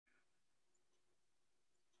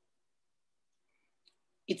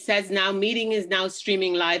It says now meeting is now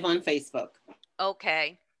streaming live on Facebook.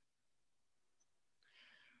 Okay.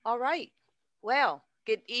 All right. Well,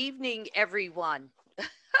 good evening, everyone.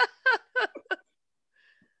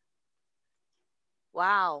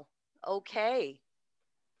 Wow. Okay.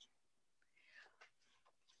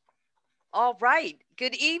 All right.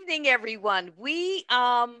 Good evening, everyone. We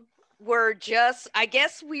were just, I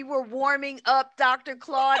guess we were warming up Dr.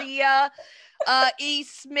 Claudia E.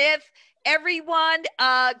 Smith. Everyone,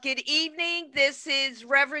 good evening. This is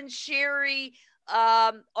Reverend Sherry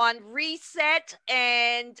on Reset,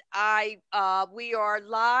 and we are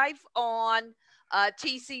live on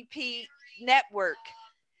TCP Network.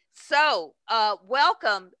 So,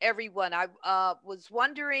 welcome everyone. I was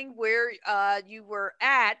wondering where you were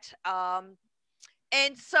at.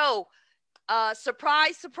 And so,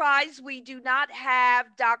 surprise, surprise, we do not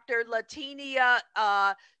have Dr. Latinia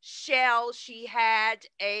Shell. She had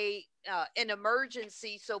an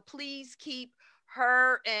emergency, so please keep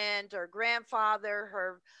her and her grandfather,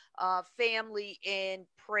 her family in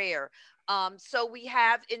prayer. So we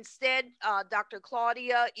have instead Dr.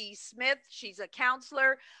 Claudia E. Smith. She's a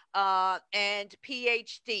counselor and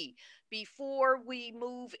PhD. Before we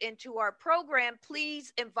move into our program,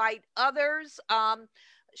 please invite others.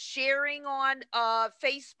 Sharing on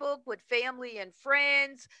Facebook with family and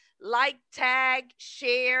friends, like, tag,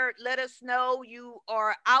 share, let us know you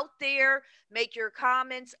are out there, make your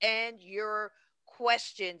comments and your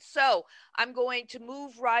questions. So I'm going to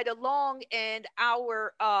move right along, and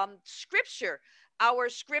our scripture. Our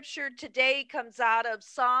scripture today comes out of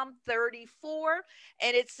Psalm 34,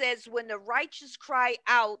 and it says, when the righteous cry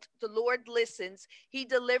out, the Lord listens. He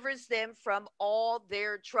delivers them from all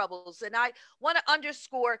their troubles. And I want to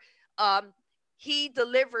underscore, he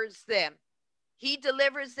delivers them. He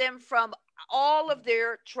delivers them from all of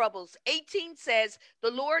their troubles. 18 says,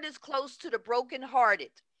 the Lord is close to the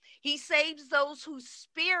brokenhearted. He saves those whose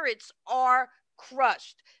spirits are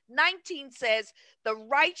crushed. 19 says, the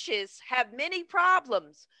righteous have many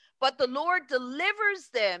problems, but the Lord delivers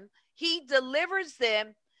them. He delivers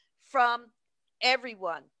them from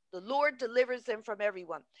everyone. The Lord delivers them from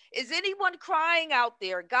everyone. Is anyone crying out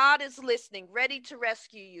there? God is listening, ready to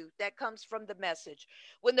rescue you. That comes from the message.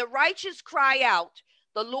 When the righteous cry out,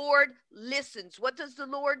 the Lord listens. What does the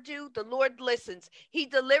Lord do? The Lord listens. He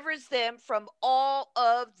delivers them from all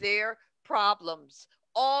of their problems,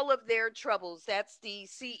 all of their troubles. That's the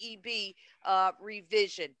CEB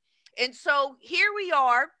revision. And so here we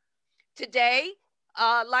are today.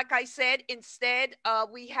 Like I said, instead,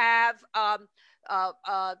 we have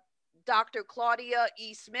Dr. Claudia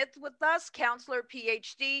E. Smith with us, counselor,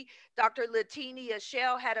 PhD. Dr. Latinia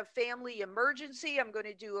Shell had a family emergency. I'm going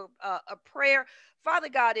to do a prayer. Father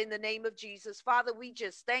God, in the name of Jesus, Father, we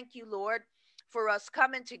just thank you, Lord, for us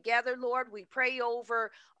coming together, Lord. We pray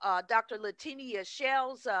over Dr. Latinia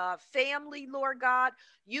Shell's family, Lord God.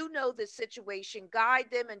 You know the situation. Guide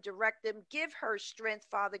them and direct them. Give her strength,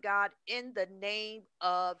 Father God, in the name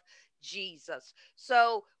of Jesus.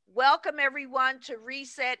 So welcome everyone to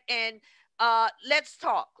Reset, and let's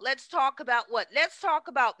talk. Let's talk about what? Let's talk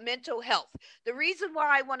about mental health. The reason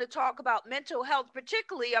why I want to talk about mental health,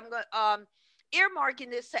 particularly, I'm going earmarking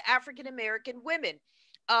this to African American women,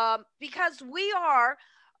 because we are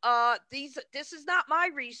this is not my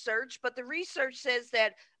research, but the research says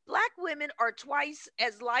that Black women are twice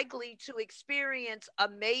as likely to experience a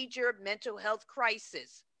major mental health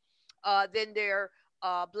crisis than their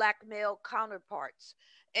Black male counterparts.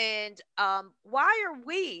 And why are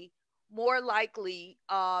we more likely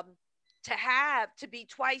to be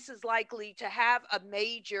twice as likely to have a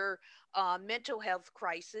major mental health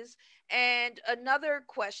crisis? And another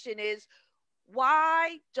question is,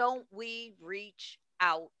 why don't we reach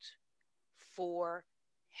out for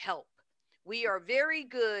help? We are very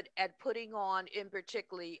good at putting on, in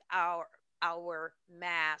particularly our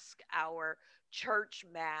mask, our church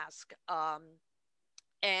mask,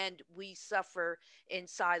 and we suffer in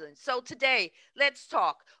silence. So today, let's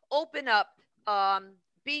talk. Open up.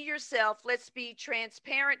 Be yourself. Let's be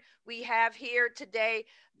transparent. We have here today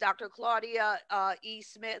Dr. Claudia E.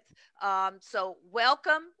 Smith. So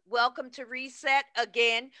welcome to Reset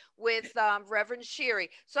again with Reverend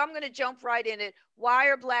Sherry. So I'm going to jump right in it. Why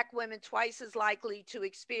are Black women twice as likely to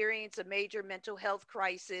experience a major mental health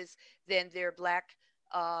crisis than their Black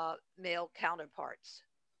male counterparts?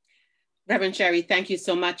 Reverend Sherry, thank you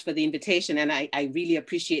so much for the invitation. And I really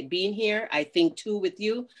appreciate being here. I think too with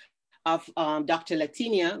you of Dr.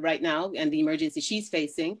 Latinia right now and the emergency she's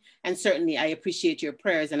facing. And certainly I appreciate your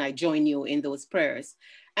prayers and I join you in those prayers.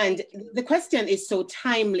 And the question is so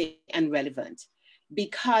timely and relevant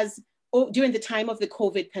because during the time of the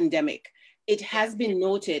COVID pandemic, it has been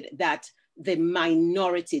noted that the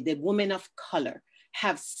minority, the women of color,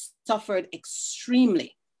 have suffered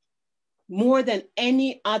extremely, more than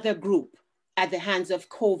any other group, at the hands of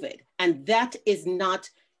COVID. And that is not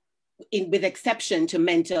with exception to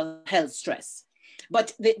mental health stress.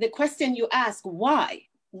 But the question you ask, why?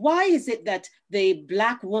 Why is it that the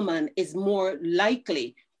Black woman is more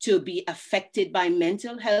likely to be affected by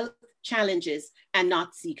mental health challenges and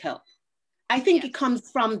not seek help? I think it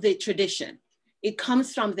comes from the tradition. It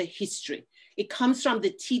comes from the history. It comes from the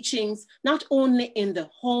teachings, not only in the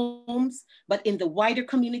homes, but in the wider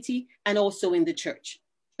community and also in the church.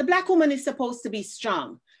 The Black woman is supposed to be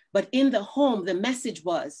strong, but in the home, the message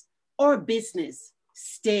was, our business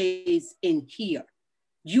stays in here.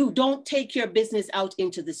 You don't take your business out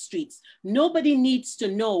into the streets. Nobody needs to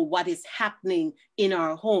know what is happening in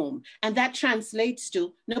our home. And that translates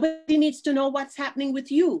to, nobody needs to know what's happening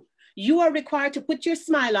with you. You are required to put your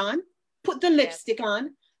smile on, put the lipstick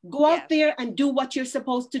on, go out there and do what you're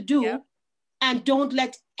supposed to do. And don't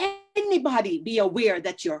let anybody be aware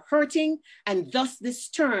that you're hurting. And thus this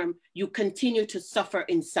term, you continue to suffer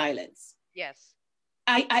in silence. Yes.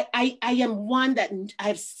 I am one that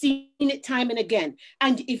I've seen it time and again.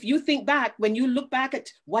 And if you think back, when you look back at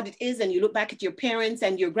what it is and you look back at your parents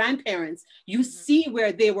and your grandparents, you see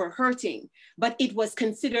where they were hurting, but it was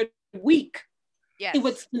considered weak. Yes. It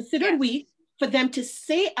was considered weak for them to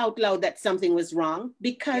say out loud that something was wrong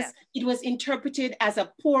because it was interpreted as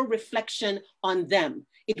a poor reflection on them.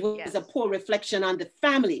 It was a poor reflection on the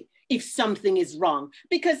family if something is wrong.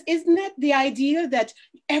 Because isn't that the idea that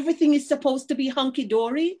everything is supposed to be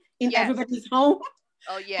hunky-dory in everybody's home?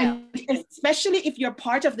 Oh, yeah. And especially if you're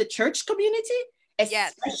part of the church community,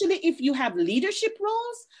 especially if you have leadership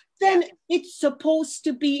roles, then it's supposed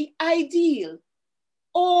to be ideal.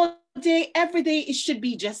 All day, every day, it should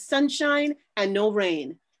be just sunshine and no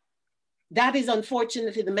rain. That is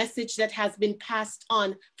unfortunately the message that has been passed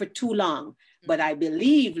on for too long. But I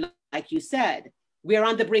believe, like you said, we're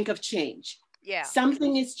on the brink of change.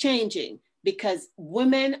 Something is changing because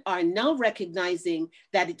women are now recognizing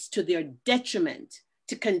that it's to their detriment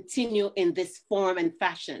to continue in this form and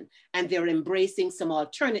fashion. And they're embracing some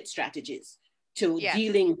alternate strategies to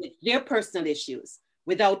dealing with their personal issues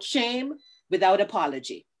without shame, without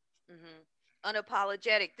apology.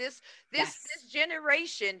 Unapologetic. This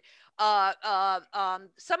generation,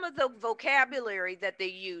 some of the vocabulary that they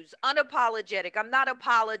use, unapologetic, I'm not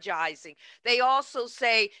apologizing. They also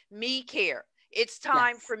say me care. It's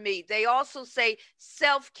time for me. They also say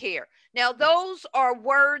self-care. Now, those are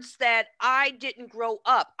words that I didn't grow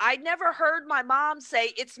up. I never heard my mom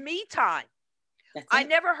say it's me time. I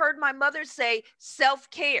never heard my mother say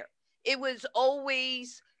self-care. It was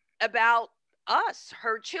always about us,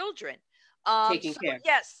 her children. Taking care.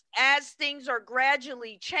 Yes, as things are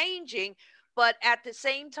gradually changing, but at the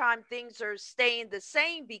same time, things are staying the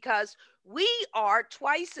same because we are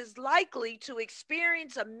twice as likely to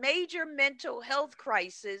experience a major mental health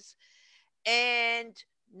crisis and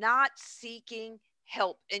not seeking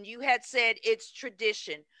help. And you had said it's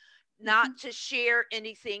tradition not to share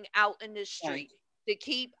anything out in the street. To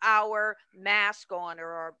keep our mask on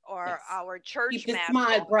or our church keep the mask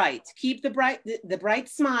smile on. bright. Keep the bright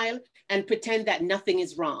smile and pretend that nothing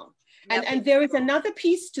is wrong. And there is another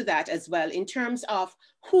piece to that as well in terms of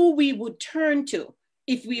who we would turn to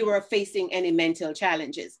if we were facing any mental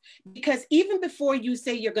challenges. Because even before you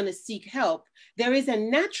say you're going to seek help, there is a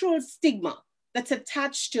natural stigma that's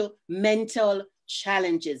attached to mental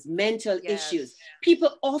challenges, mental issues.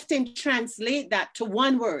 People often translate that to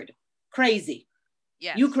one word, crazy.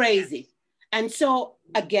 You crazy. And so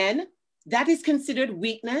again, that is considered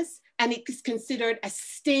weakness and it is considered a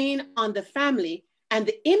stain on the family and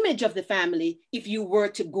the image of the family if you were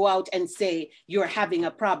to go out and say you're having a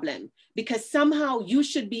problem, because somehow you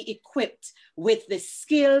should be equipped with the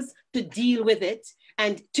skills to deal with it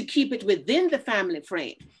and to keep it within the family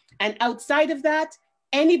frame. And outside of that,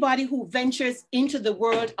 anybody who ventures into the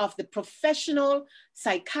world of the professional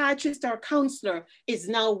psychiatrist or counselor is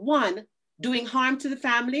now one, doing harm to the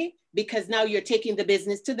family because now you're taking the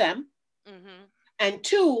business to them. And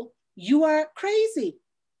two, you are crazy.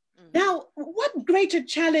 Now, what greater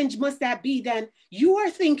challenge must that be than you are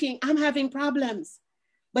thinking, I'm having problems.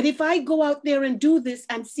 But if I go out there and do this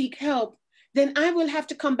and seek help, then I will have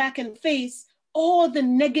to come back and face all the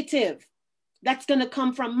negative that's going to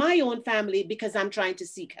come from my own family because I'm trying to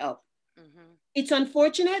seek help. It's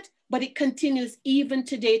unfortunate, but it continues even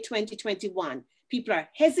today, 2021. People are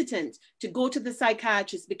hesitant to go to the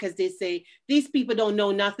psychiatrist because they say, these people don't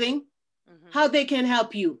know nothing, how they can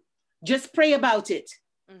help you. Just pray about it.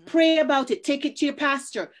 Pray about it. Take it to your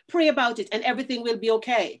pastor. Pray about it, and everything will be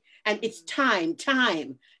okay. And it's time.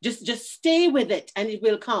 Just stay with it, and it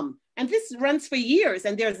will come. And this runs for years,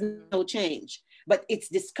 and there's no change. But it's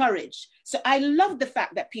discouraged. So I love the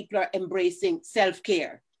fact that people are embracing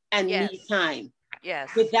self-care and me time.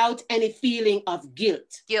 Yes. Without any feeling of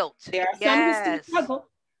guilt. There are some who still struggle,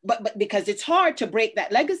 but because it's hard to break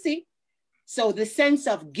that legacy. So the sense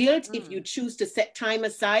of guilt, if you choose to set time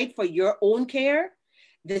aside for your own care,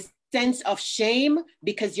 the sense of shame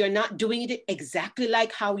because you're not doing it exactly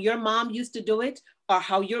like how your mom used to do it or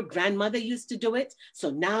how your grandmother used to do it. So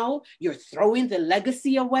now you're throwing the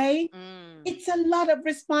legacy away. It's a lot of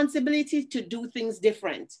responsibility to do things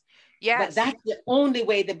different. Yes. But that's the only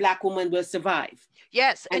way the Black woman will survive.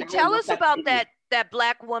 Yes. And tell us about that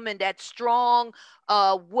Black woman, that strong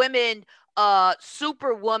women,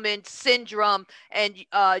 superwoman syndrome. And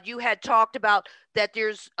you had talked about that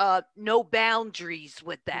there's no boundaries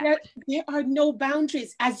with that. There are no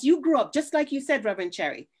boundaries. As you grew up, just like you said, Reverend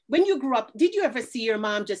Cherry, when you grew up, did you ever see your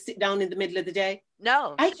mom just sit down in the middle of the day?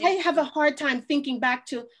 No. I have a hard time thinking back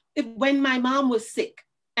to when my mom was sick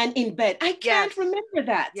and in bed. I can't remember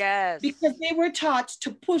that. Yes. Because they were taught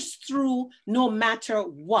to push through no matter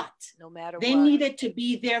what. No matter what. They needed to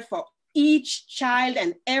be there for each child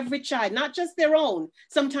and every child, not just their own,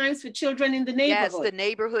 sometimes for children in the neighborhood. Yes, the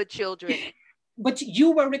neighborhood children. But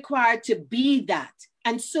you were required to be that.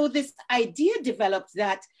 And so this idea developed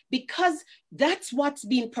that because that's what's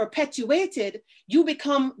being perpetuated, you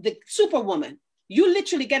become the superwoman. You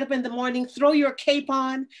literally get up in the morning, throw your cape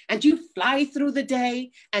on, and you fly through the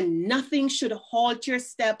day, and nothing should halt your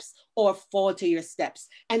steps or falter your steps.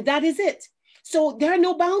 And that is it. So there are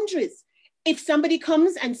no boundaries. If somebody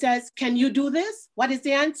comes and says, can you do this? What is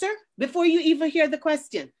the answer? Before you even hear the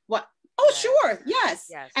question, what? Oh, yes. Sure,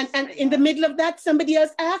 yes. And in the middle of that, somebody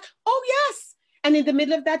else asks, oh, yes. And in the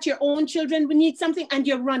middle of that, your own children will need something and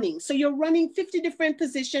you're running. So you're running 50 different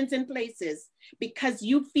positions and places because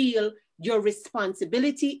you feel your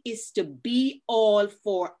responsibility is to be all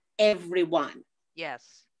for everyone.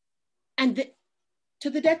 Yes. And to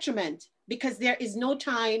the detriment, because there is no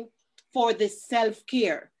time for this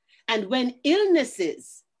self-care. And when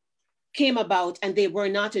illnesses came about and they were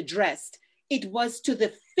not addressed, it was to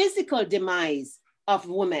the physical demise of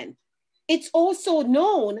women. It's also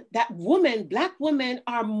known that women, Black women,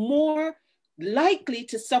 are more likely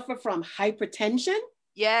to suffer from hypertension,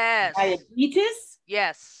 diabetes.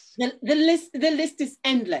 Yes. The list is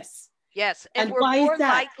endless. Yes, and we're more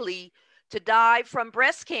likely to die from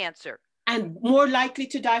breast cancer. And more likely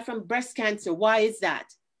to die from breast cancer. Why is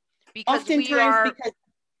that? Because because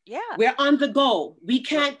we're on the go. We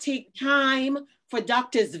can't take time for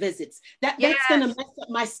doctor's visits. That's going to mess up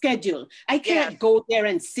my schedule. I can't go there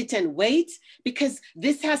and sit and wait because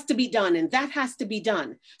this has to be done and that has to be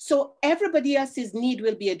done. So everybody else's need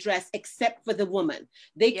will be addressed except for the woman.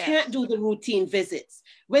 They can't do the routine visits.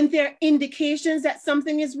 When there are indications that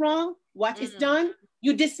something is wrong, what is done?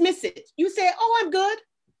 You dismiss it. You say, oh,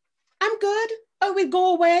 I'm good. Or we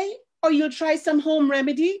go away, or you'll try some home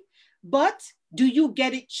remedy. But do you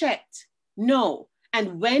get it checked? No.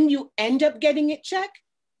 And when you end up getting it checked,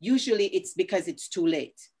 usually it's because it's too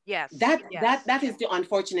late. Yes. That is the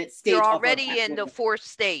unfortunate state. You're already in the fourth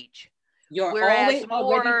stage. Whereas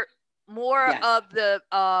more of the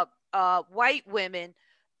white women,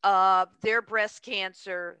 their breast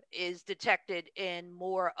cancer is detected in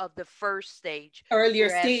more of the first stage. Earlier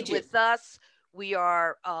stages. With us, we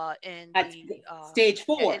are in stage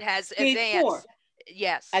 4. It has stage advanced. 4.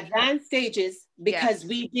 Yes. Advanced stages, because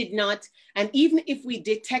we did not, and even if we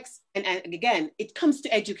detect, and again, it comes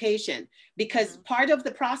to education, because part of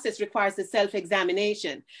the process requires the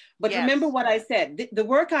self-examination. But remember what I said, the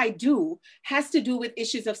work I do has to do with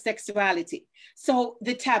issues of sexuality. So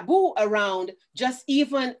the taboo around just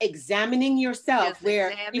even examining yourself,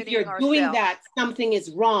 if you're doing that, something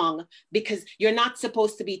is wrong because you're not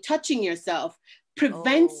supposed to be touching yourself,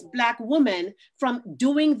 prevents Black women from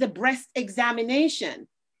doing the breast examination.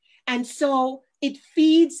 And so it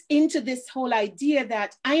feeds into this whole idea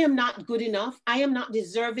that I am not good enough. I am not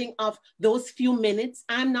deserving of those few minutes.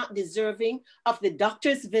 I'm not deserving of the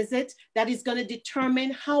doctor's visit that is going to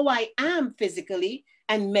determine how I am physically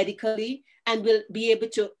and medically and will be able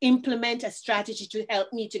to implement a strategy to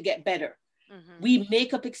help me to get better. We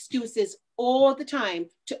make up excuses all the time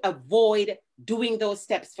to avoid doing those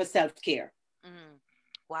steps for self-care.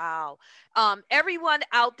 Wow. Everyone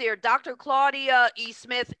out there, Dr. Claudia E.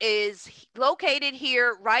 Smith is located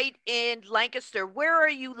here right in Lancaster. Where are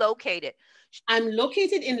you located? I'm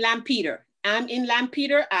located in Lampeter. I'm in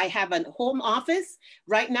Lampeter. I have a home office.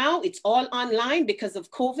 Right now, it's all online because of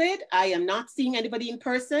COVID. I am not seeing anybody in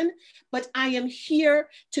person, but I am here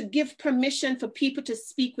to give permission for people to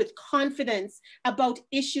speak with confidence about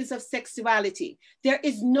issues of sexuality. There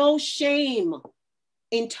is no shame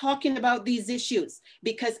in talking about these issues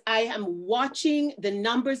because I am watching the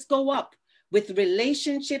numbers go up with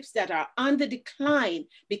relationships that are on the decline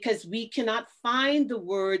because we cannot find the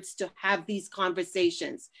words to have these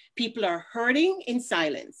conversations. People are hurting in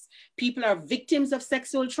silence. People are victims of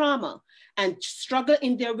sexual trauma and struggle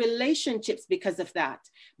in their relationships because of that,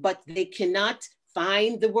 but they cannot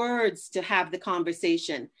find the words to have the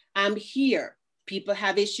conversation. I'm here. People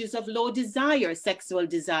have issues of low desire, sexual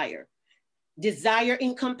desire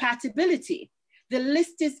incompatibility. The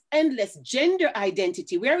list is endless. Gender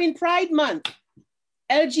identity. We're in Pride Month.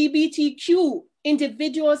 LGBTQ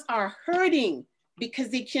individuals are hurting because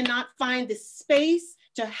they cannot find the space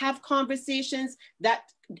to have conversations that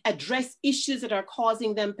address issues that are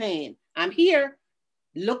causing them pain. I'm here.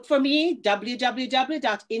 Look for me,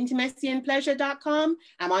 www.intimacyandpleasure.com.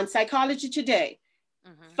 I'm on Psychology Today.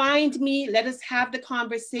 Find me, let us have the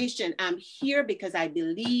conversation. I'm here because I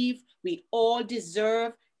believe we all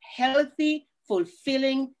deserve healthy,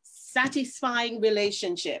 fulfilling, satisfying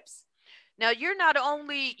relationships. Now, you're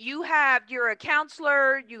a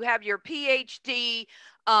counselor, you have your PhD,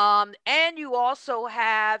 and you also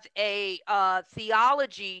have a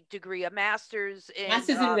theology degree, a master's in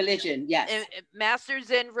religion, yes. Master's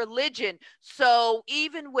in religion. So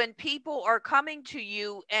even when people are coming to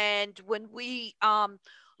you and when we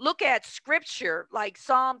look at scripture like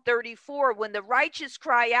Psalm 34, when the righteous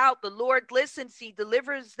cry out, the Lord listens, he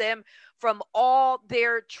delivers them from all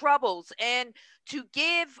their troubles. And to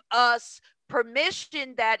give us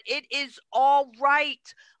permission that it is all right,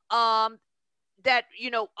 that,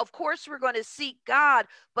 of course we're going to seek God,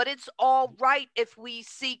 but it's all right if we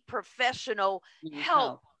seek professional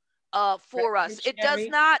help for us. It does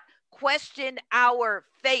not question our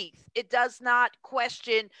faith. It does not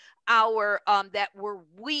question our that we're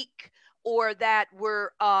weak or that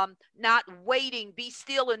we're not waiting. Be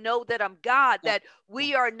still and know that I'm God, that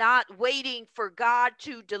we are not waiting for God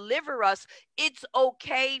to deliver us. It's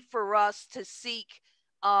okay for us to seek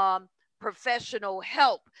professional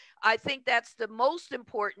help. I think that's the most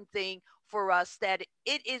important thing for us, that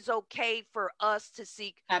it is okay for us to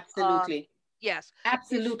seek. Absolutely. Yes.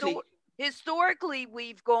 Absolutely. Historically,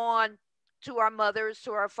 we've gone to our mothers,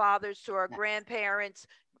 to our fathers, to our grandparents,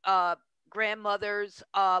 grandmothers.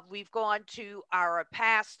 We've gone to our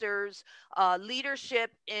pastors,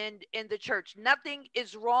 leadership in the church. Nothing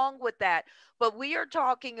is wrong with that, but we are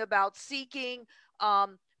talking about seeking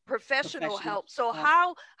professional help. So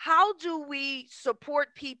how do we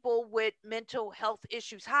support people with mental health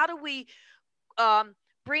issues? How do we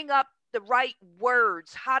bring up the right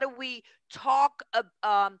words? How do we talk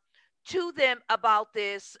to them about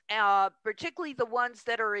this, particularly the ones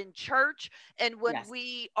that are in church and when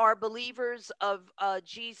we are believers of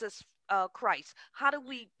Jesus Christ? How do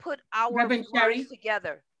we put our Reverend words Sherry,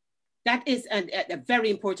 together? That is a very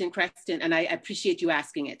important question, and I appreciate you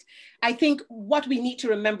asking it. I think what we need to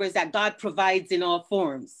remember is that God provides in all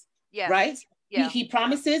forms, right? Yeah. He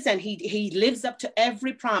promises and he lives up to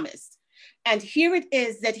every promise. And here it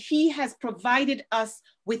is that he has provided us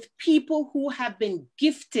with people who have been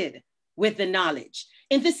gifted with the knowledge.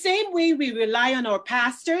 In the same way we rely on our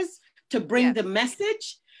pastors to bring the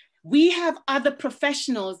message, we have other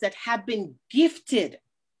professionals that have been gifted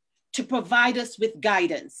to provide us with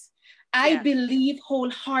guidance. I believe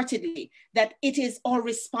wholeheartedly that it is our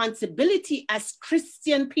responsibility as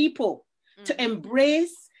Christian people to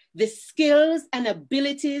embrace the skills and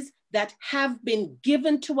abilities that have been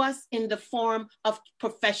given to us in the form of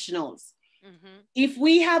professionals. If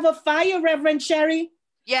we have a fire, Reverend Sherry,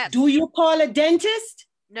 do you call a dentist?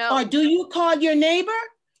 No. Or do you call your neighbor?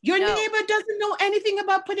 Your neighbor doesn't know anything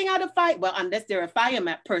about putting out a fire. Well, unless they're a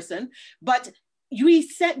fireman person, but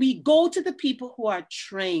we go to the people who are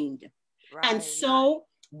trained. Right. And so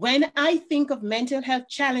when I think of mental health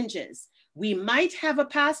challenges, we might have a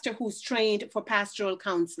pastor who's trained for pastoral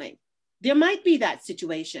counseling. There might be that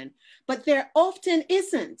situation, but there often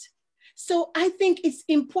isn't. So I think it's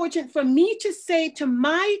important for me to say to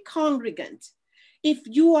my congregant, if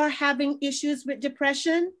you are having issues with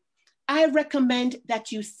depression, I recommend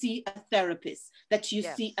that you see a therapist, that you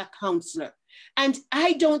see a counselor. And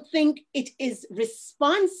I don't think it is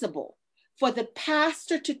responsible for the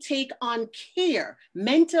pastor to take on care,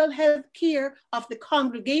 mental health care of the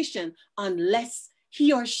congregation, unless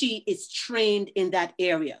he or she is trained in that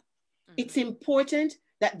area. It's important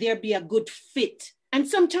that there be a good fit. And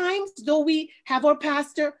sometimes, though we have our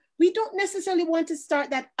pastor, we don't necessarily want to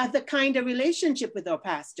start that other kind of relationship with our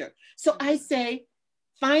pastor. So I say,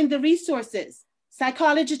 find the resources.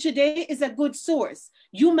 Psychology Today is a good source.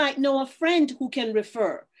 You might know a friend who can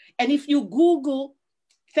refer. And if you Google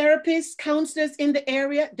therapists, counselors in the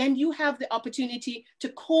area, then you have the opportunity to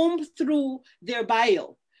comb through their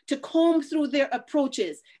bio, to comb through their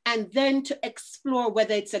approaches, and then to explore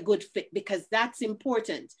whether it's a good fit, because that's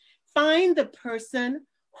important. Find the person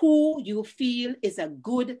who you feel is a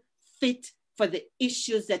good fit for the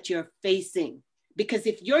issues that you're facing. Because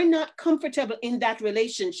if you're not comfortable in that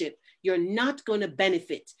relationship, you're not going to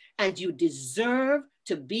benefit. And you deserve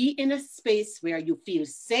to be in a space where you feel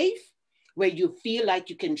safe, where you feel like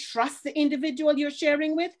you can trust the individual you're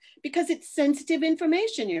sharing with, because it's sensitive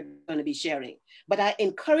information you're going to be sharing. But I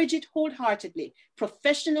encourage it wholeheartedly.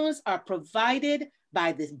 Professionals are provided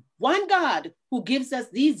by this one God who gives us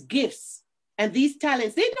these gifts and these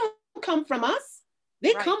talents. They don't come from us.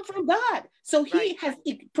 They come from God. So he has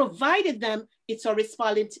provided them. It's our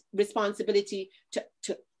responsibility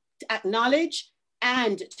to acknowledge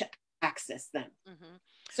and to access them.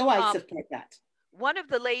 So I support that. One of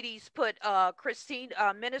the ladies put,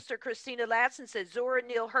 Minister Christina Latson said, Zora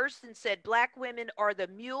Neale Hurston said, Black women are the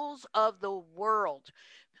mules of the world.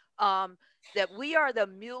 That we are the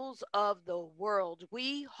mules of the world.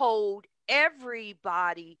 We hold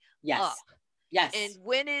everybody up. Yes. And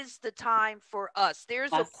when is the time for us?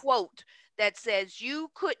 There's a quote that says, you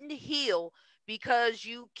couldn't heal because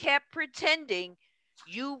you kept pretending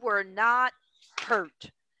you were not hurt.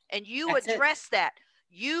 And you address that.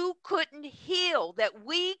 You couldn't heal, that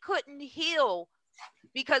we couldn't heal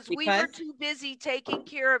because we were too busy taking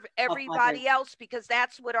care of everybody else, because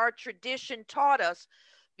that's what our tradition taught us,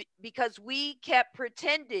 because we kept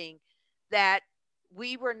pretending that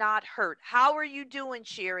we were not hurt. How are you doing,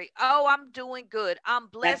 Sherry? Oh, I'm doing good. I'm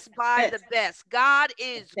blessed by the best. God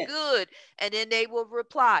is good. And then they will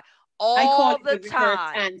reply all the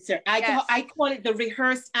time. Answer. I call it the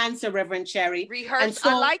rehearsed answer, Reverend Sherry. Rehearsed.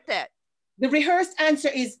 So I like that. The rehearsed answer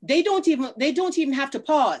is they don't even have to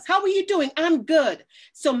pause. How are you doing? I'm good.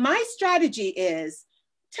 So my strategy is,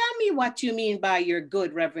 tell me what you mean by you're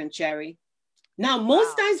good, Reverend Sherry. Now,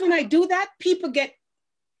 most times when I do that, people get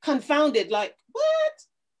confounded, like, what?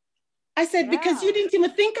 I said, because you didn't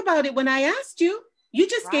even think about it when I asked you. You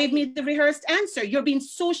just gave me the rehearsed answer. You're being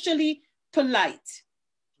socially polite.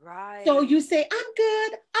 So you say, I'm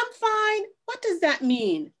good, I'm fine. What does that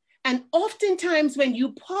mean? And oftentimes when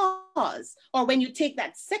you pause or when you take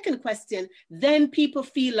that second question, then people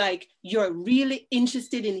feel like you're really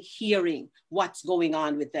interested in hearing what's going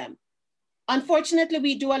on with them. Unfortunately,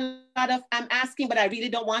 we do a lot of, I'm asking, but I really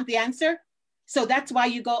don't want the answer. So that's why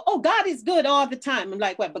you go, oh, God is good all the time. I'm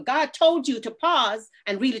like, well, but God told you to pause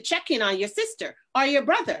and really check in on your sister or your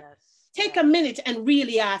brother. Take a minute and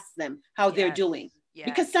really ask them how they're doing.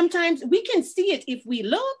 Because sometimes we can see it if we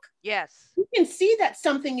look. We can see that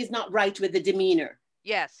something is not right with the demeanor.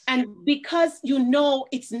 And because you know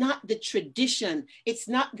it's not the tradition, it's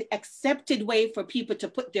not the accepted way for people to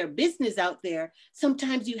put their business out there,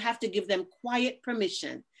 sometimes you have to give them quiet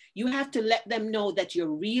permission. You have to let them know that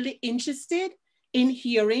you're really interested in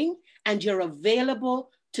hearing and you're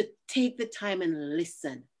available to take the time and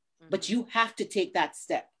listen. But you have to take that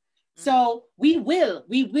step. So we will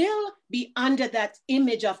be under that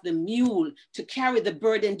image of the mule to carry the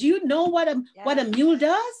burden. Do you know what a mule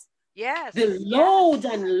does? The load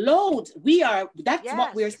and load. That's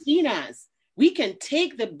what we're seen as. We can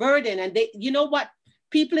take the burden, and you know what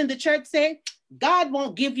people in the church say? God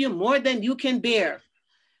won't give you more than you can bear.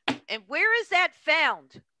 And where is that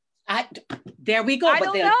found? There we go.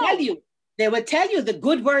 But they'll tell you. They will tell you the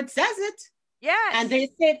good word says it. And they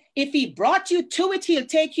said, if he brought you to it, he'll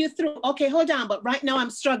take you through. Okay, hold on. But right now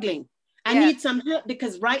I'm struggling. I need some help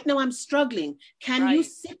because right now I'm struggling. Can you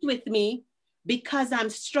sit with me because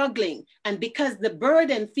I'm struggling and because the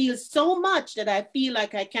burden feels so much that I feel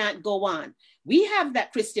like I can't go on? We have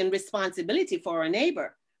that Christian responsibility for our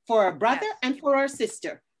neighbor, for our brother and for our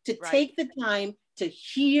sister to take the time to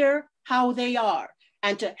hear how they are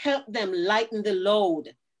and to help them lighten the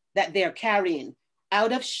load that they're carrying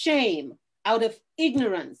out of shame, out of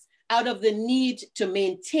ignorance, out of the need to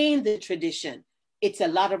maintain the tradition. It's a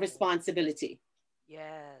lot of responsibility.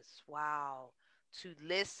 Yes, wow. To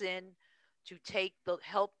listen, to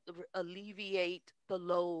help alleviate the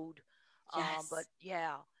load. But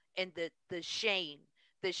and the shame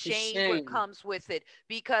what comes with it,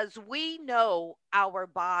 because we know our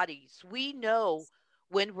bodies. We know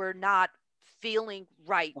when we're not feeling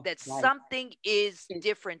right, that Right. something is It's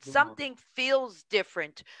different, wrong. something feels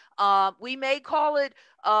different. We may call it,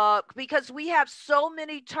 because we have so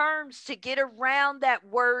many terms to get around that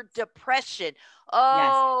word depression. Yes.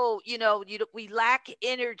 Oh, we lack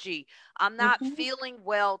energy. I'm not Mhm. feeling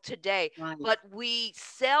well today. Right. But we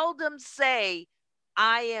seldom say,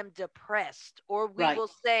 I am depressed, or we Right. will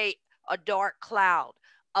say a dark cloud,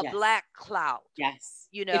 a Yes. black cloud, Yes.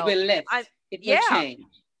 you It know. will I, lift. It will yeah, change.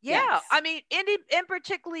 yeah. Yes. I mean, and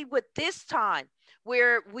particularly with this time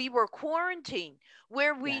where we were quarantined,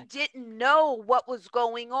 where we Yes. didn't know what was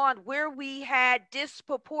going on, where we had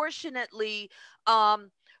disproportionately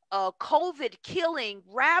um, COVID killing, Yes.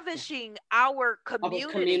 ravishing our Our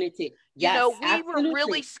community. community. Yes. We were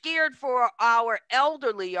really Absolutely. scared for our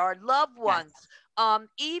elderly, our loved Yes. ones,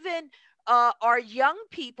 even our young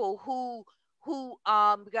people who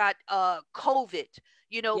got COVID.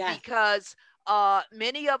 Yes. Because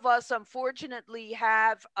many of us unfortunately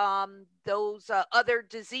have those other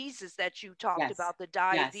diseases that you talked Yes. about, the Yes.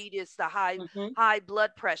 diabetes, the Hmm. high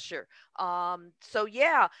blood pressure. So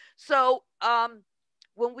yeah, so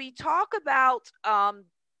when we talk about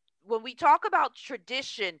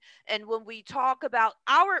tradition, and when we talk about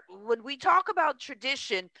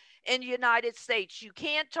tradition in the United States, you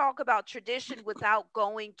can't talk about tradition without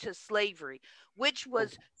going to slavery, which Oh,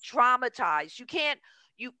 was yes. traumatized.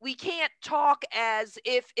 We can't talk as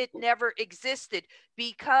if it never existed,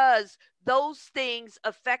 because those things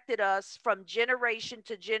affected us from generation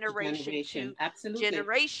to generation Generation. to Absolutely.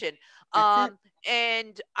 generation. That's it. um,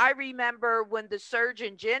 and I remember when the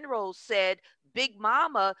Surgeon General said Big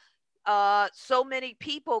Mama, so many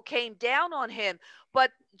people came down on him.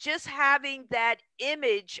 But just having that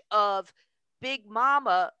image of Big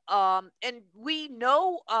Mama, and we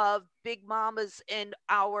know of Big Mamas in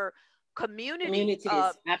our community, Communities.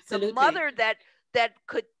 the Absolutely. mother that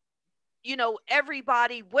could,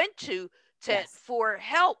 everybody went to Yes. for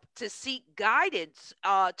help, to seek guidance,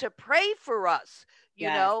 to pray for us, you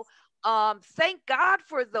Yes. know. Thank God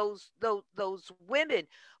for those women.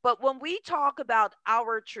 But when we talk about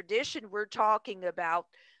our tradition, we're talking about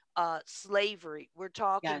slavery, we're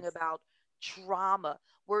talking Yes. about trauma,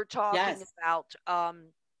 we're talking Yes. about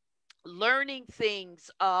learning things,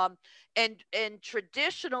 and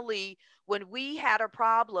traditionally, when we had a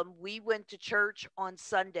problem, we went to church on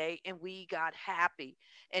Sunday, and we got happy,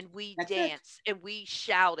 and we That's it. danced, and we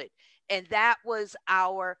shouted, and that was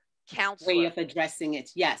our Way counselor. of addressing it.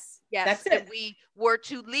 Yes. Yes, That's and it. we were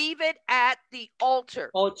to leave it at the altar.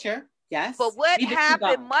 Culture. But Yes. what Leave it to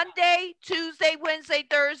happened God. Monday, Tuesday, Wednesday,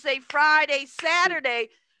 Thursday, Friday, We Saturday?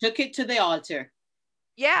 took it to the altar.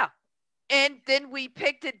 Yeah, and then we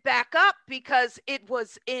picked it back up because it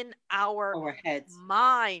was in our Our heads.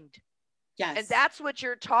 mind. And Yes. that's what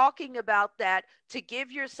you're talking about, that to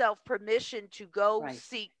give yourself permission to go Right.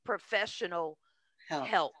 seek professional Help.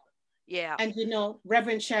 help. Yeah. And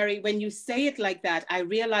Reverend Sherry, when you say it like that, I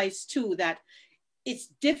realize too that it's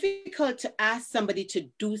difficult to ask somebody to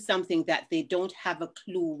do something that they don't have a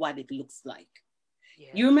clue what it looks like.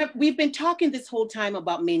 You Yes. remember, we've been talking this whole time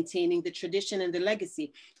about maintaining the tradition and the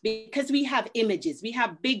legacy because we have images, we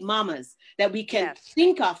have big mamas that we can Yes.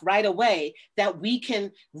 think of right away, that we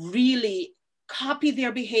can really copy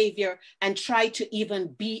their behavior and try to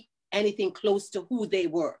even be anything close to who they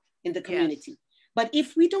were in the Yes. community. But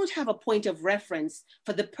if we don't have a point of reference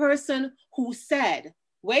for the person who said,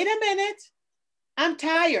 wait a minute, I'm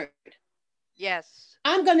tired. Yes.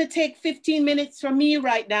 I'm going to take 15 minutes from me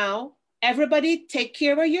right now. Everybody take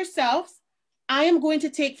care of yourselves. I am going to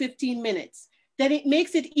take 15 minutes. Then it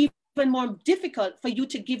makes it even more difficult for you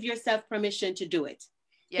to give yourself permission to do it.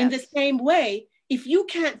 In the Yes. same way, if you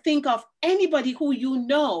can't think of anybody who you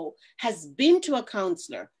know has been to a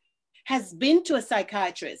counselor, has been to a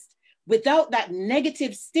psychiatrist, without that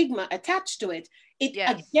negative stigma attached to it, it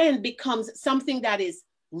Yes. again becomes something that is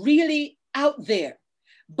really out there.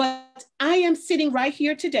 But I am sitting right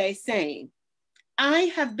here today saying, I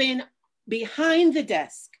have been behind the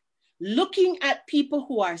desk looking at people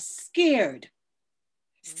who are scared,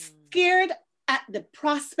 Mm. scared at the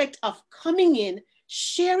prospect of coming in,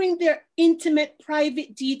 sharing their intimate,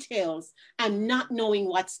 private details, and Mm. not knowing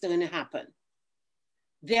what's going to happen.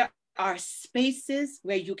 There are spaces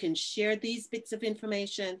where you can share these bits of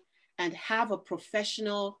information and have a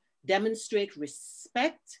professional demonstrate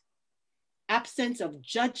respect, absence of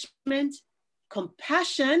judgment,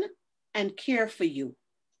 compassion, and care for you.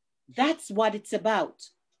 That's what it's about.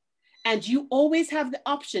 And you always have the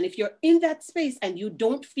option, if you're in that space and you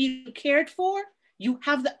don't feel cared for, you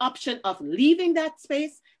have the option of leaving that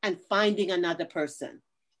space and finding another person.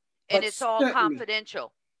 And But it's all certainly,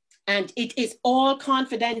 confidential. And it is all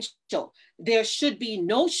confidential. There should be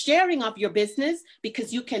no sharing of your business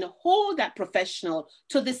because you can hold that professional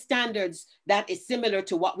to the standards that is similar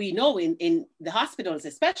to what we know in the hospitals,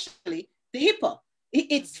 especially the HIPAA.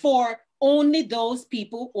 It's for only those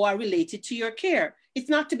people who are related to your care. It's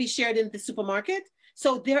not to be shared in the supermarket.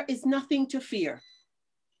 So there is nothing to fear.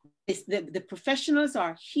 The professionals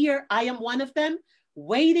are here. I am one of them,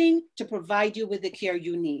 waiting to provide you with the care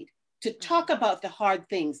you need, to talk about the hard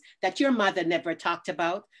things that your mother never talked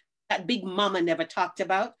about, that big mama never talked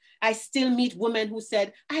about. I still meet women who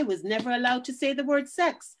said, I was never allowed to say the word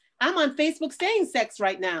sex. I'm on Facebook saying sex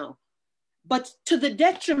right now, but to the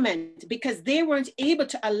detriment because they weren't able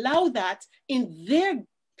to allow that in their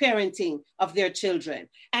parenting of their children,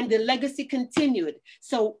 and the legacy continued.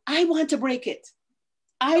 So I want to break it.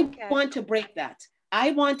 I want to break that.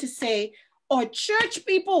 I want to say, our church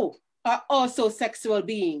people are also sexual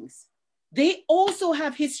beings. They also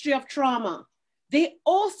have history of trauma. They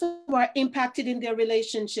also are impacted in their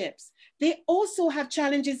relationships. They also have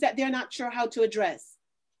challenges that they're not sure how to address.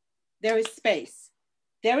 There is space.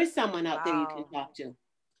 There is someone out there you can talk to.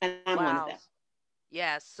 And I'm one of them.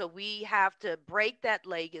 Yes. So we have to break that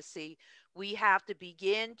legacy. We have to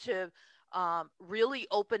begin to really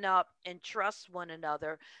open up and trust one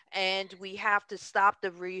another. And we have to stop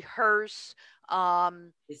the rehearse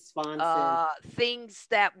things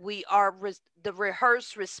that we are, the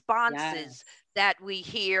rehearsed responses that we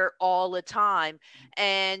hear all the time.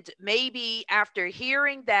 And maybe after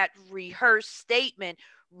hearing that rehearsed statement,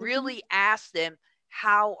 really ask them,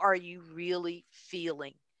 how are you really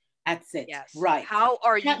feeling? That's it. Yes. Right. How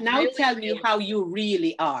are you now really tell feeling? Me how you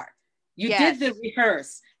really are. You did the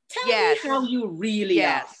rehearse. Tell me how you really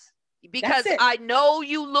are. Because I know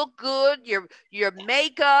you look good. Your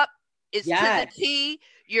makeup is to the T.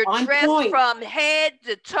 You're dressed from head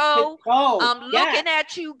to toe. I'm looking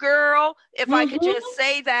at you, girl, if I could just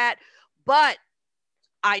say that. But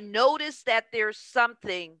I noticed that there's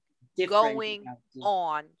something going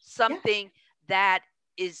on, something that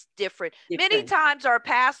is different. Many times our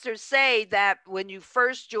pastors say that when you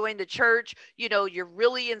first join the church, you know, you're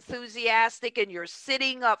really enthusiastic and you're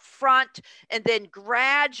sitting up front, and then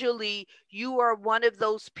gradually you are one of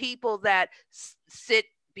those people that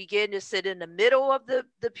begin to sit in the middle of the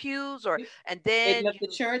pews, or and then the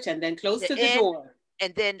church, and then close to the door,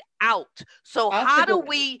 and then out. So how do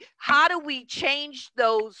we change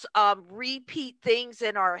those repeat things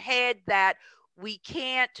in our head that we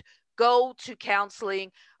can't go to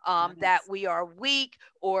counseling, that we are weak,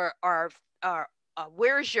 or are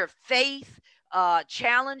where's your faith?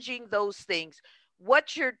 Challenging those things.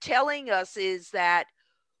 What you're telling us is that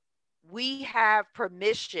we have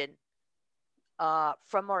permission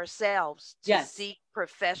from ourselves to seek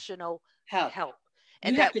professional help.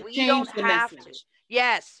 And that we don't have to.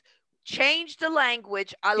 Yes. Change the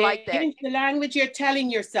language. I like that. Change the language you're telling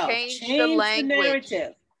yourself. Change the language. The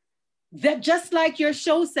narrative. That just like your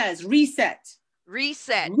show says, reset.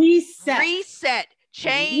 Reset.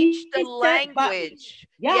 Change the language.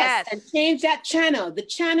 Yes. And change that channel. The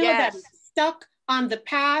channel that is stuck on the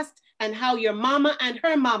past and how your mama and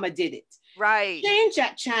her mama did it. Right. Change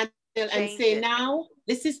that channel and say, now,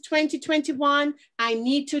 this is 2021. I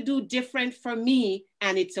need to do different for me,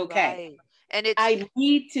 and it's okay. Right. And I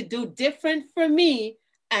need to do different for me,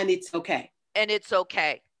 and it's okay. And it's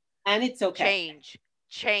okay. And it's okay.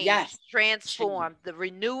 Change, transform, the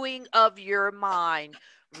renewing of your mind,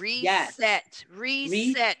 reset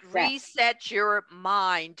your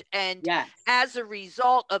mind. And as a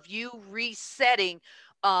result of you resetting,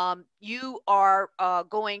 you are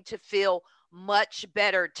going to feel much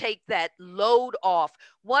better. Take that load off.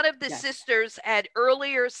 One of the sisters had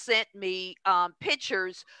earlier sent me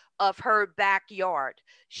pictures of her backyard.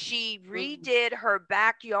 She redid her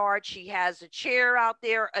backyard. She has a chair out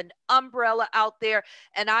there, an umbrella out there.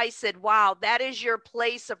 And I said, wow, that is your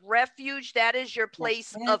place of refuge. That is your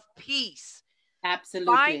place of peace.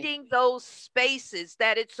 Absolutely. Finding those spaces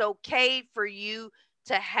that it's okay for you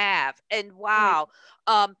to have. And wow,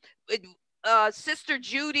 Sister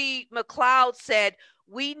Judy McLeod said,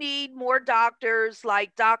 we need more doctors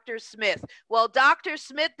like Dr. Smith. Well, Dr.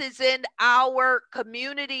 Smith is in our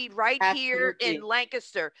community right here in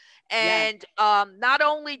Lancaster. And not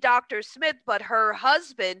only Dr. Smith, but her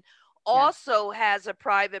husband also has a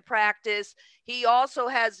private practice. He also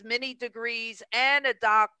has many degrees and a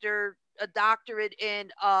doctorate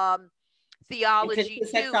in theology,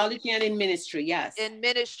 sexology, and in ministry. In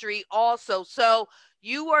ministry also. So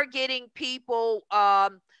you are getting people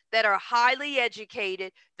that are highly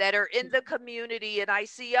educated, that are in the community. And I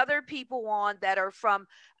see other people on that are from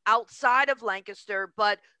outside of Lancaster,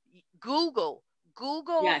 but Google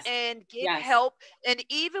Google Yes. and get Yes. help. And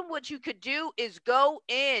even what you could do is go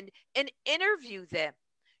in and interview them.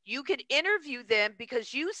 You could interview them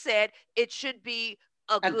because you said it should be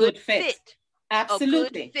a A good good fit. fit, a good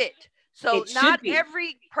Absolutely. fit. So It should not be.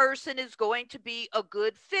 every person is going to be a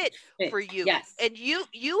good fit Fit. for you. Yes. And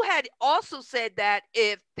you had also said that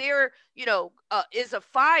if there, is a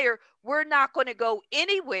fire, we're not going to go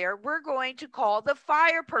anywhere. We're going to call the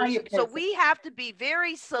fire Fire person. So person. we have to be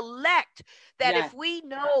very select that Yes. if we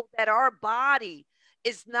know that our body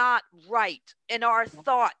is not right and our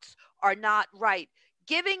thoughts are not right,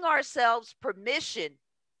 giving ourselves permission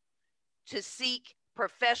to seek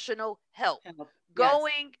professional help, Help. Yes.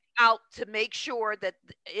 going out to make sure that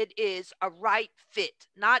it is a right fit.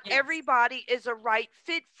 Not Yes. everybody is a right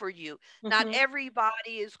fit for you. Not Mm-hmm.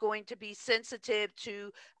 everybody is going to be sensitive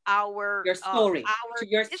to our Your story, our to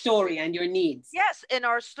your story history. and your needs. Yes, in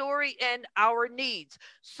our story and our needs.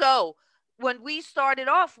 So when we started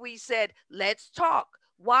off, we said, let's talk.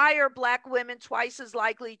 Why are Black women twice as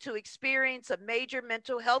likely to experience a major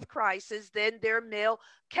mental health crisis than their male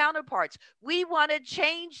counterparts? We want to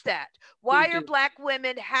change that. We Why are do. Black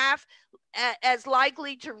women half as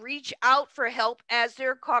likely to reach out for help as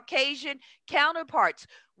their Caucasian counterparts?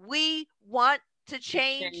 We want to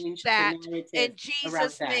change Change the that narrative in around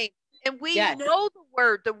Jesus' that. name. And we Yes. know the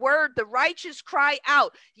word, the righteous cry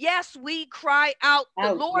out. Yes, we cry out the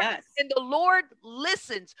Out. Lord, Yes. and the Lord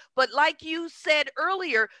listens. But like you said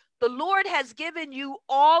earlier, the Lord has given you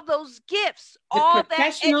all those gifts, The all that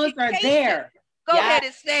professionals are education. there. Go Yes. ahead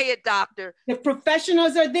and say it, doctor. The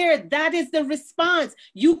professionals are there. That is the response.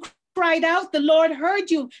 You cried out, the Lord heard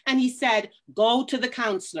you, and he said, go to the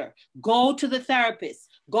counselor, go to the therapist,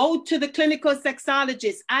 go to the clinical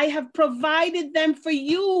sexologist. I have provided them for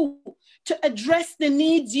you to address the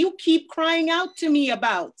needs you keep crying out to me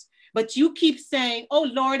about. But you keep saying, oh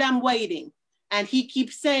Lord, I'm waiting. And he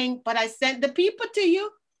keeps saying, but I sent the people to you.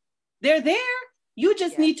 They're there. You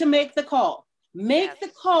just need to make the call. Make the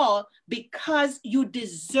call because you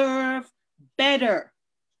deserve better.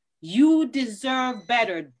 You deserve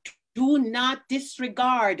better. Do not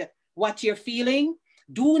disregard what you're feeling.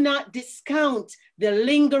 Do not discount the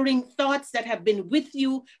lingering thoughts that have been with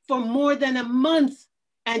you for more than a month.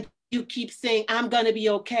 And you keep saying, I'm going to be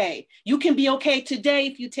okay. You can be okay today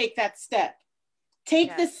if you take that step.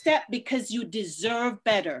 Take the step because you deserve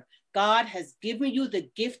better. God has given you the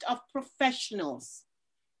gift of professionals.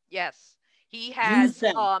 Yes, he has.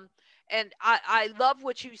 Use them. And I love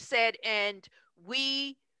what you said. And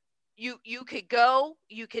you could go,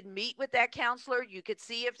 you could meet with that counselor, you could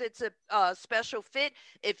see if it's a special fit,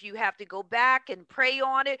 if you have to go back and pray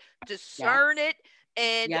on it, discern it.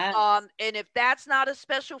 And and if that's not a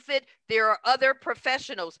special fit, there are other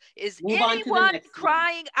professionals. Is Move on to the anyone next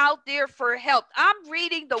crying out there for help? I'm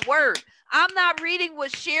reading the word. I'm not reading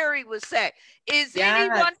what Sherry was saying. Is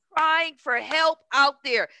anyone crying for help out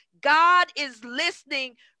there? God is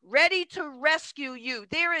listening, ready to rescue you.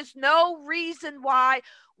 There is no reason why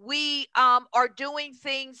we are doing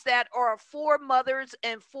things that our foremothers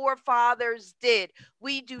and forefathers did.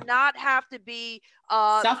 We do not have to be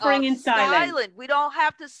suffering in silence. We don't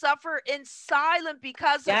have to suffer in silence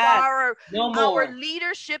because of our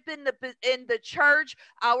leadership in the church,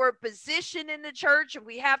 our position in the church, and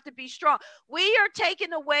we have to be strong. We are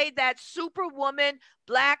taking away that superwoman,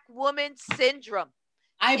 Black woman syndrome.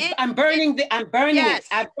 I'm burning it. I burned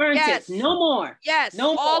it. No more. Yes.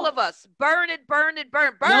 No all more. of us. Burn it, burn it,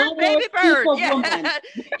 burn. Burn, no baby, burn. Yeah.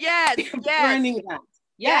 Yes. Burning that.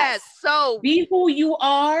 Yes. So be who you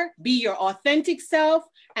are, be your authentic self,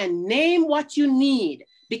 and name what you need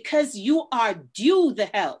because you are due the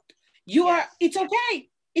help. It's okay.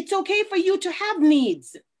 It's okay for you to have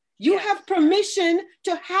needs. You have permission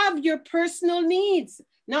to have your personal needs.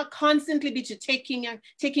 Not constantly be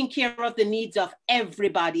taking care of the needs of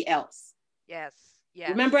everybody else. Yes.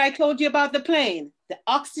 Remember I told you about the plane, the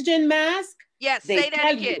oxygen mask? Yes, say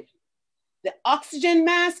that again. The oxygen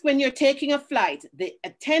mask when you're taking a flight, the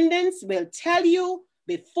attendants will tell you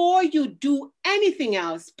before you do anything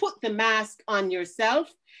else, put the mask on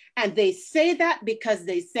yourself. And they say that because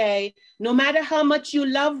they say, no matter how much you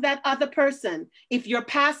love that other person, if you're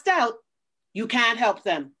passed out, you can't help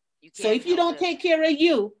them. So if you don't take care of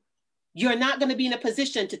you, you're not going to be in a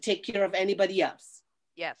position to take care of anybody else.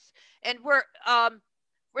 Yes. And we're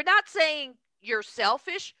not saying you're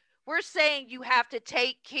selfish. We're saying you have to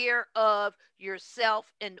take care of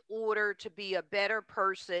yourself in order to be a better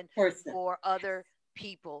person for other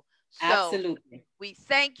people. So Absolutely. we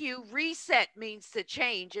thank you. Reset means to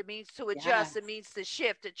change. It means to adjust. It Yes. means to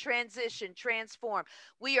shift, to transition, transform.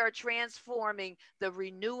 We are transforming the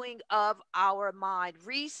renewing of our mind.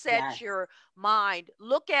 Reset Yes. your mind.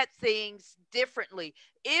 Look at things differently.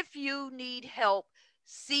 If you need help,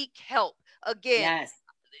 seek help. Again,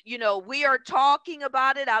 Yes. we are talking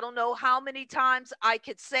about it. I don't know how many times I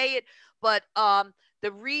could say it, but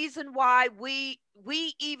the reason why we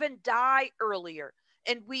even die earlier,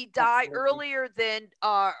 and we die Absolutely. earlier than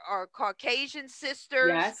our Caucasian sisters,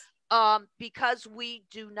 Yes. because we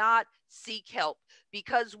do not seek help,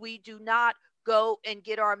 because we do not go and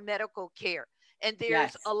get our medical care. And there's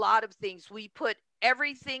Yes. a lot of things we put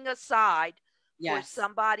everything aside for Yes.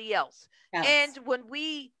 somebody else. Else. And when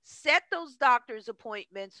we set those doctor's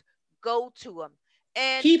appointments, go to them.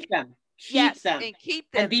 And Keep them. Keep yes, them. and keep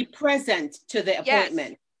And them. be present to the Yes,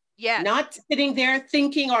 appointment. yes, Not sitting there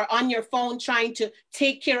thinking or on your phone trying to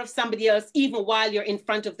take care of somebody else, even while you're in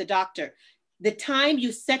front of the doctor. The time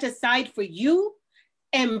you set aside for you,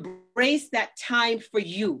 embrace that time for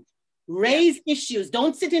you. yes, Raise issues.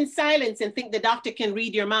 Don't sit in silence and think the doctor can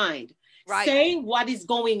read your mind. right, Say what is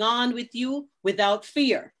going on with you without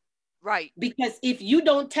fear. right, Because if you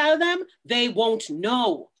don't tell them, they won't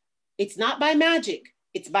know. It's not by magic,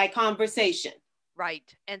 it's by conversation.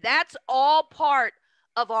 right. And that's all part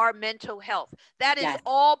of our mental health. That is Yes.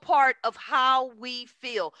 all part of how we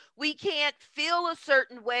feel. We can't feel a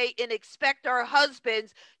certain way and expect our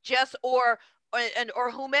husbands just or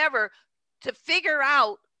whomever to figure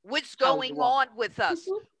out what's How going you are. on with us.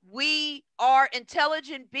 Mhm. We are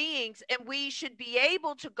intelligent beings, and we should be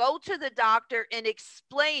able to go to the doctor and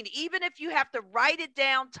explain, even if you have to write it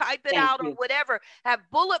down, type it Thank out, or you. whatever, have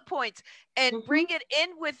bullet points and Mhm. bring it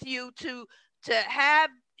in with you to have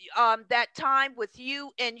that time with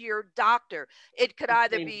you and your doctor. It could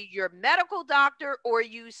either Okay. be your medical doctor, or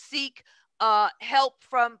you seek help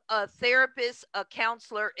from a therapist, a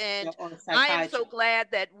counselor. And Or I am so psychiatrist. glad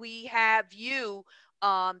that we have you.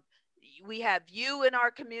 Um, we have you in our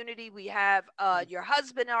community. We have Yes. your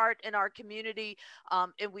husband art in our community,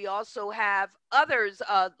 and we also have others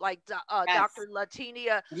like Yes. Dr.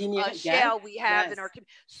 Latinia Yes. Shell. We have in our Yes.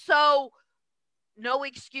 community. So no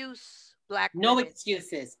excuse, Black No women.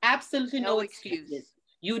 excuses. Absolutely no No excuses. excuse.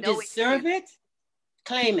 You No deserve excuse. it.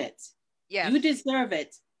 Claim it. You Yes. deserve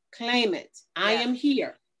it. Claim it. I Yes. am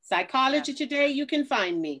here. Yes. Psychology Today, you can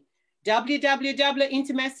find me. www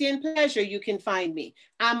Intimacy and Pleasure, you can find me.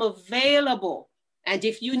 I'm available. And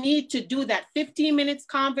if you need to do that 15 minutes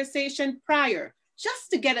conversation prior, just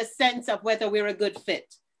to get a sense of whether we're a good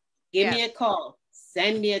fit, give me a Yes. call,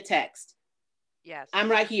 send me a text. Yes. I'm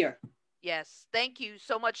right here. Yes. Thank you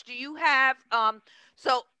so much. Do you have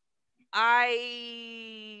so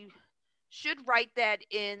I should write that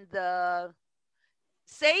in the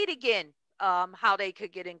say it again, how they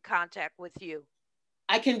could get in contact with you.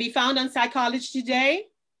 I can be found on Psychology Today,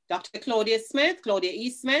 Dr. Claudia Smith, Claudia E.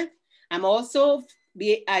 Smith. I'm on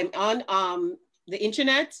the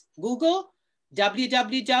internet, Google,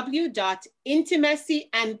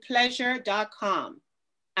 www.intimacyandpleasure.com.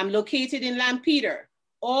 I'm located in Lampeter,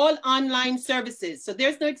 all online services. So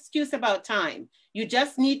there's no excuse about time. You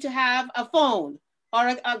just need to have a phone or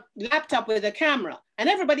a laptop with a camera. And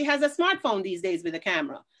everybody has a smartphone these days with a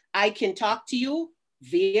camera. I can talk to you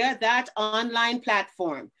via that online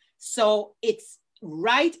platform. So it's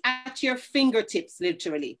right at your fingertips,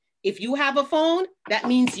 literally. If you have a phone, that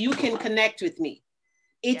means you can connect with me.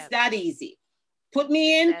 It's Yes. that easy. Put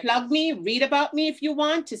me It's in, that plug easy. me, read about me if you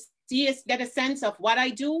want to see us, get a sense of what I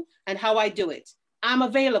do and how I do it. I'm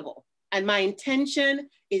available. And my intention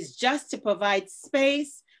is just to provide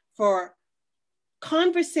space for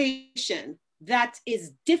conversation that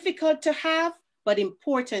is difficult to have, but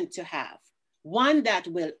important to have. One that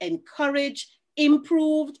will encourage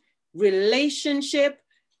improved relationship.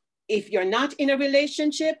 If you're not in a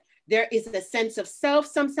relationship, there is a sense of self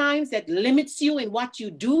sometimes that limits you in what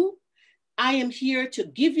you do. I am here to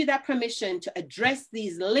give you that permission to address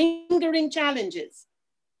these lingering challenges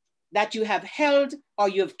that you have held or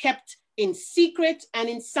you have kept in secret and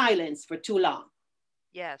in silence for too long.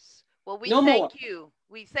 Yes. Well, we No more. thank you.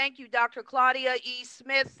 We thank you, Dr. Claudia E.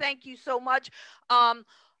 Smith. Thank you so much. Um,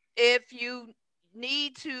 if you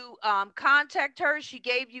need to contact her, she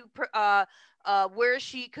gave you where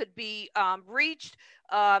she could be reached,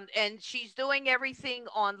 and she's doing everything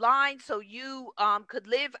online, so you could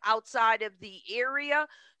live outside of the area.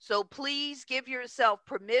 So please give yourself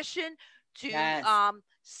permission to Yes.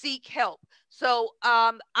 seek help. So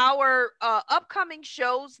our upcoming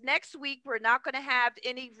shows next week, we're not going to have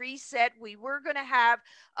any reset. We were going to have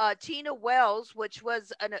Tina Wells, which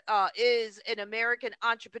was is an American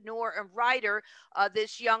entrepreneur and writer.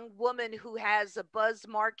 This young woman who has a buzz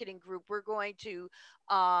marketing group. We're going to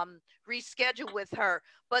reschedule with her.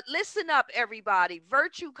 But listen up, everybody.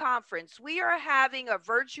 Virtue Conference. We are having a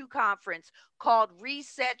Virtue Conference called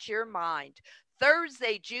Reset Your Mind.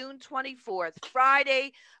 Thursday, June 24th,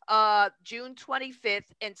 Friday, June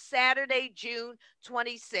 25th, and Saturday, June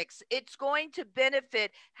 26th. It's going to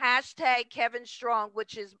benefit hashtag Kevin Strong,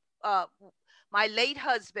 which is my late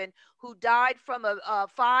husband, who died from a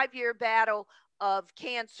 5-year battle of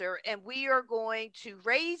cancer. And we are going to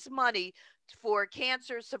raise money for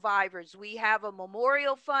cancer survivors. We have a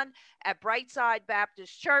memorial fund at Brightside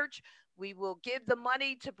Baptist Church. We will give the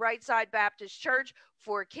money to Brightside Baptist Church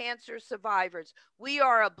for cancer survivors. We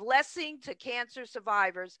are a blessing to cancer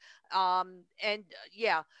survivors.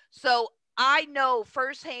 Yeah, so I know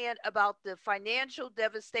firsthand about the financial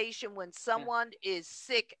devastation when someone is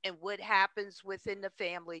sick and what happens within the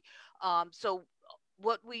family. So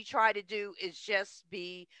what we try to do is just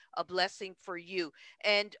be a blessing for you.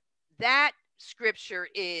 And that scripture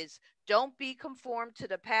is, don't be conformed to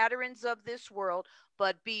the patterns of this world,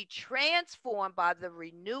 but be transformed by the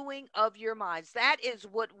renewing of your minds. That is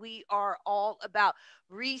what we are all about.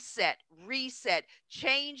 Reset,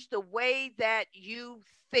 change the way that you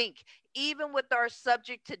think. Even with our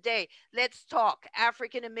subject today, let's talk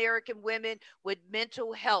African American women with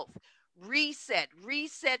mental health. Reset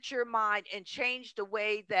your mind and change the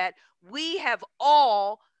way that we have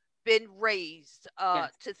all been raised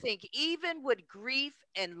to think, even with grief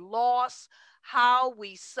and loss, how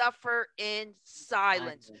we suffer in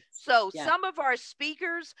silence. So some of our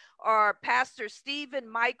speakers are Pastor Stephen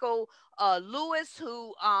Michael Lewis,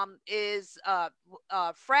 who is a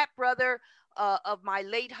frat brother of my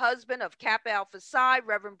late husband of Kappa Alpha Psi,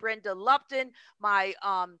 Reverend Brenda Lupton, my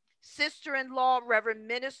sister-in-law, Reverend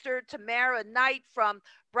Minister Tamara Knight from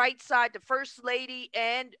Brightside, the First Lady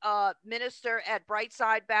and minister at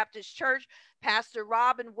Brightside Baptist Church, Pastor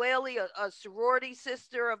Robin Whaley, a sorority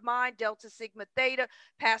sister of mine, Delta Sigma Theta,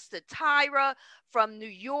 Pastor Tyra from New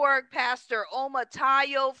York, Pastor Oma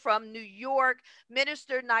Tayo from New York,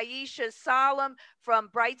 Minister Naisha Salam from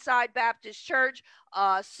Brightside Baptist Church,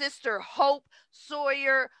 Sister Hope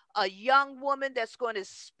Sawyer, a young woman that's going to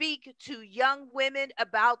speak to young women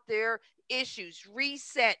about their issues.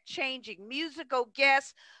 Reset, changing. Musical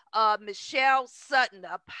guest, Michelle Sutton,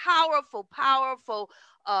 a powerful,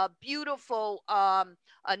 beautiful,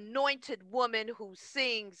 anointed woman who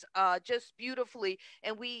sings just beautifully.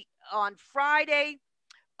 And we, on Friday,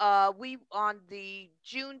 on the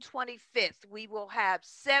June 25th, we will have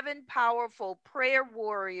 7 powerful prayer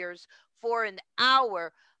warriors for an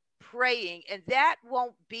hour praying, and that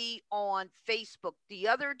won't be on Facebook. The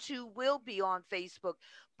other 2 will be on Facebook,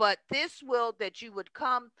 but this will, that you would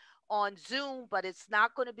come on Zoom, but it's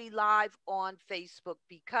not going to be live on Facebook,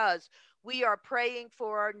 because we are praying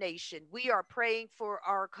for our nation. We are praying for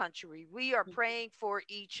our country. We are praying for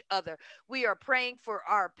each other. We are praying for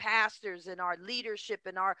our pastors and our leadership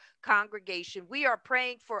in our congregation. We are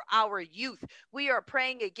praying for our youth. We are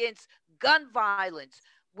praying against gun violence,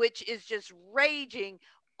 which is just raging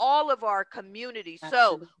all of our communities.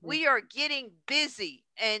 So we are getting busy.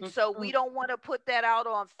 And so we don't want to put that out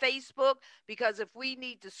on Facebook, because if we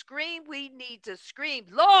need to scream, we need to scream.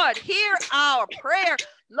 Lord, hear our prayer.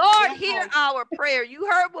 Lord, hear our prayer. You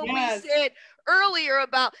heard what we said earlier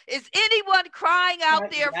about, is anyone crying out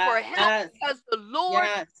there for help? Because the Lord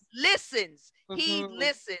listens. He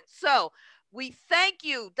listens. So we thank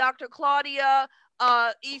you, Dr. Claudia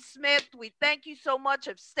E. Smith. We thank you so much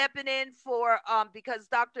of stepping in for because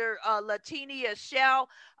Dr. Latinia Shell,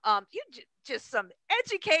 you just some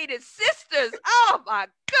educated sisters. Oh my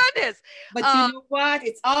goodness. But you know what?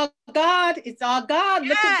 It's all God. It's all God.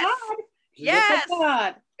 Look at God. Yes. Look at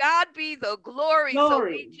God. God be the glory. So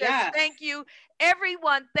we just thank you.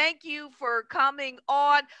 Everyone, thank you for coming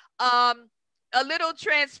on. A little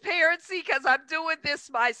transparency, because I'm doing this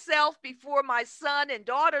myself before my son and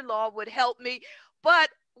daughter-in-law would help me. But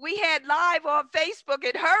we had live on Facebook,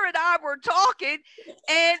 and her and I were talking,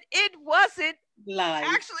 and it wasn't live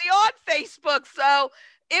actually on Facebook. So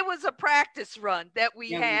it was a practice run that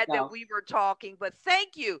we had, that we were talking. But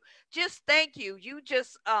thank you. Just thank you. You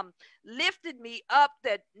just lifted me up,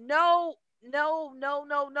 that no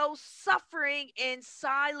suffering in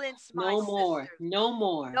silence, my sisters. No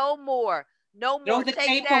more. Throw the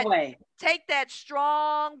tape away. Take that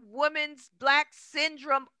strong woman's black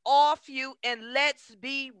syndrome off you, and let's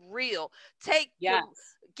be real.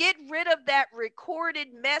 get rid of that recorded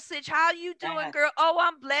message. How you doing, Yes. girl? Oh,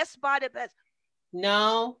 I'm blessed by the best.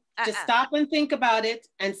 No, just stop and think about it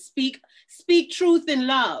and speak truth in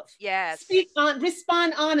love. Yes.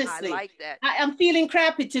 Respond honestly. I like that. I'm feeling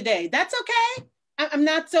crappy today. That's okay. I'm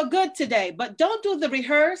not so good today, but don't do the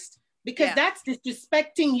rehearsed, because that's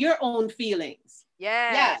disrespecting your own feelings.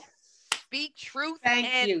 Yes. Speak truth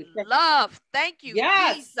and you. Love. Thank you,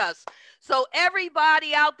 Yes. Jesus. So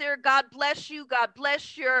everybody out there, God bless you. God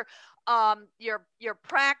bless your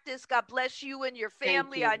practice. God bless you and your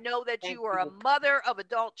family. I know that you are a mother of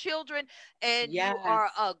adult children, and you are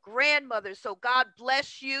a grandmother. So God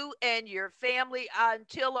bless you and your family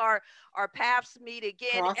until our paths meet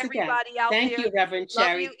again. Everybody out there, thank you, Reverend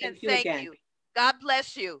Cherry. Love you and thank you. God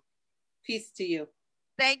bless you. Peace to you.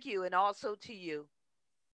 Thank you, and also to you.